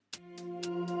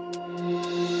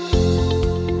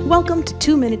Welcome to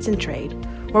 2 Minutes in Trade,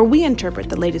 where we interpret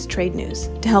the latest trade news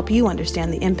to help you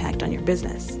understand the impact on your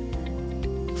business.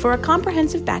 For a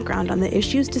comprehensive background on the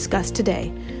issues discussed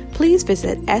today, please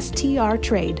visit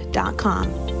strtrade.com.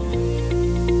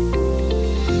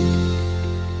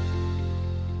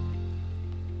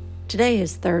 Today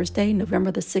is Thursday,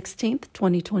 November the 16th,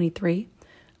 2023.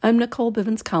 I'm Nicole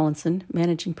Bivens-Collinson,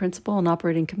 Managing Principal and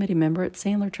Operating Committee Member at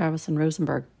Sandler, Travis &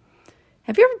 Rosenberg.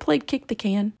 Have you ever played Kick the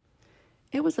Can?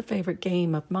 It was a favorite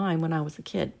game of mine when I was a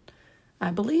kid.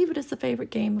 I believe it is the favorite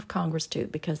game of Congress, too,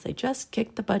 because they just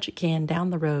kicked the budget can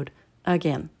down the road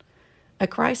again. A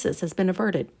crisis has been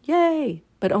averted. Yay!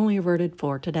 But only averted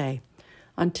for today.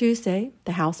 On Tuesday,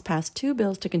 the House passed 2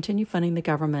 bills to continue funding the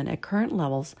government at current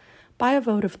levels by a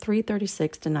vote of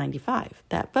 336 to 95.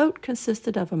 That vote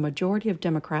consisted of a majority of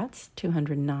Democrats,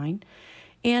 209,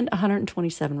 and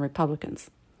 127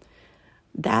 Republicans.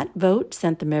 That vote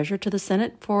sent the measure to the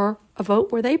Senate for a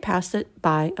vote where they passed it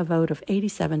by a vote of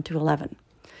 87 to 11.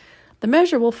 The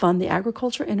measure will fund the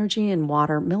agriculture, energy, and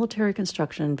water, military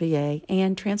construction, VA,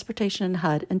 and transportation and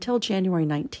HUD until January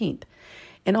 19th,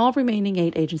 and all remaining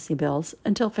 8 agency bills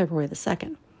until February the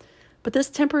 2nd. But this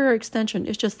temporary extension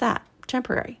is just that,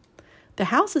 temporary. The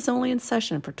House is only in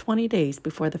session for 20 days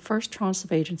before the first tranche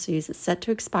of agencies is set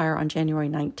to expire on January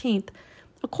 19th,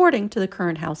 according to the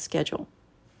current House schedule,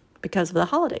 because of the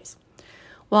holidays.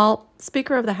 While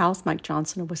Speaker of the House Mike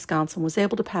Johnson of Wisconsin was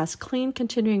able to pass clean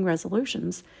continuing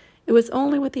resolutions, it was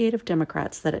only with the aid of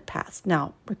Democrats that it passed.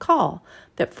 Now, recall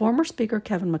that former Speaker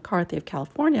Kevin McCarthy of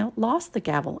California lost the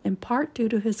gavel in part due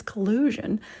to his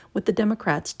collusion with the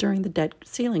Democrats during the debt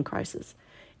ceiling crisis.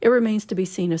 It remains to be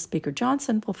seen if Speaker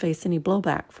Johnson will face any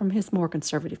blowback from his more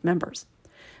conservative members.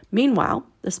 Meanwhile,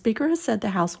 the Speaker has said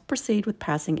the House will proceed with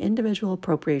passing individual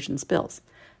appropriations bills.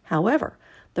 However,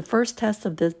 the first test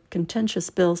of the contentious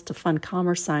bills to fund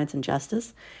commerce, science, and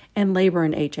justice, and labor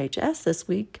and HHS this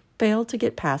week failed to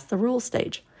get past the rules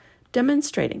stage,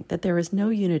 demonstrating that there is no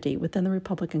unity within the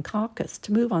Republican caucus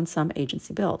to move on some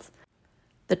agency bills.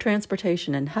 The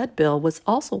Transportation and HUD bill was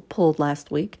also pulled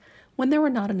last week when there were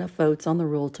not enough votes on the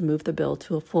rule to move the bill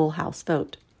to a full House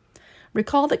vote.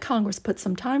 Recall that Congress put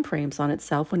some time frames on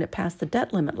itself when it passed the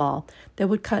debt limit law that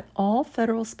would cut all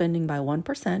federal spending by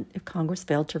 1% if Congress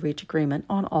failed to reach agreement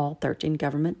on all 13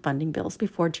 government funding bills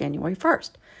before January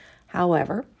 1st.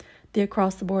 However, the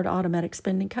across-the-board automatic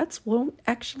spending cuts won't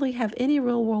actually have any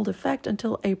real-world effect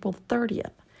until April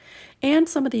 30th, and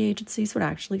some of the agencies would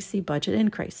actually see budget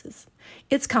increases.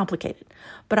 It's complicated,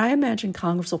 but I imagine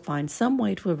Congress will find some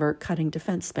way to avert cutting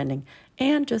defense spending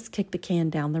and just kick the can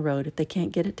down the road if they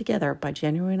can't get it together by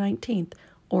January 19th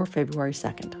or February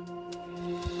 2nd.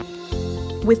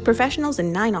 With professionals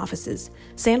in 9 offices,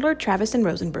 Sandler, Travis &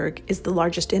 Rosenberg is the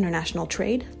largest international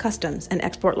trade, customs, and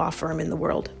export law firm in the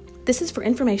world. This is for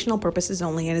informational purposes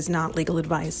only and is not legal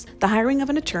advice. The hiring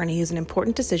of an attorney is an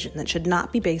important decision that should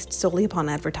not be based solely upon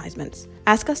advertisements.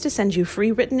 Ask us to send you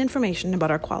free written information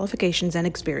about our qualifications and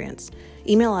experience.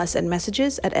 Email us at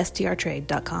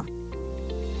messages@strtrade.com.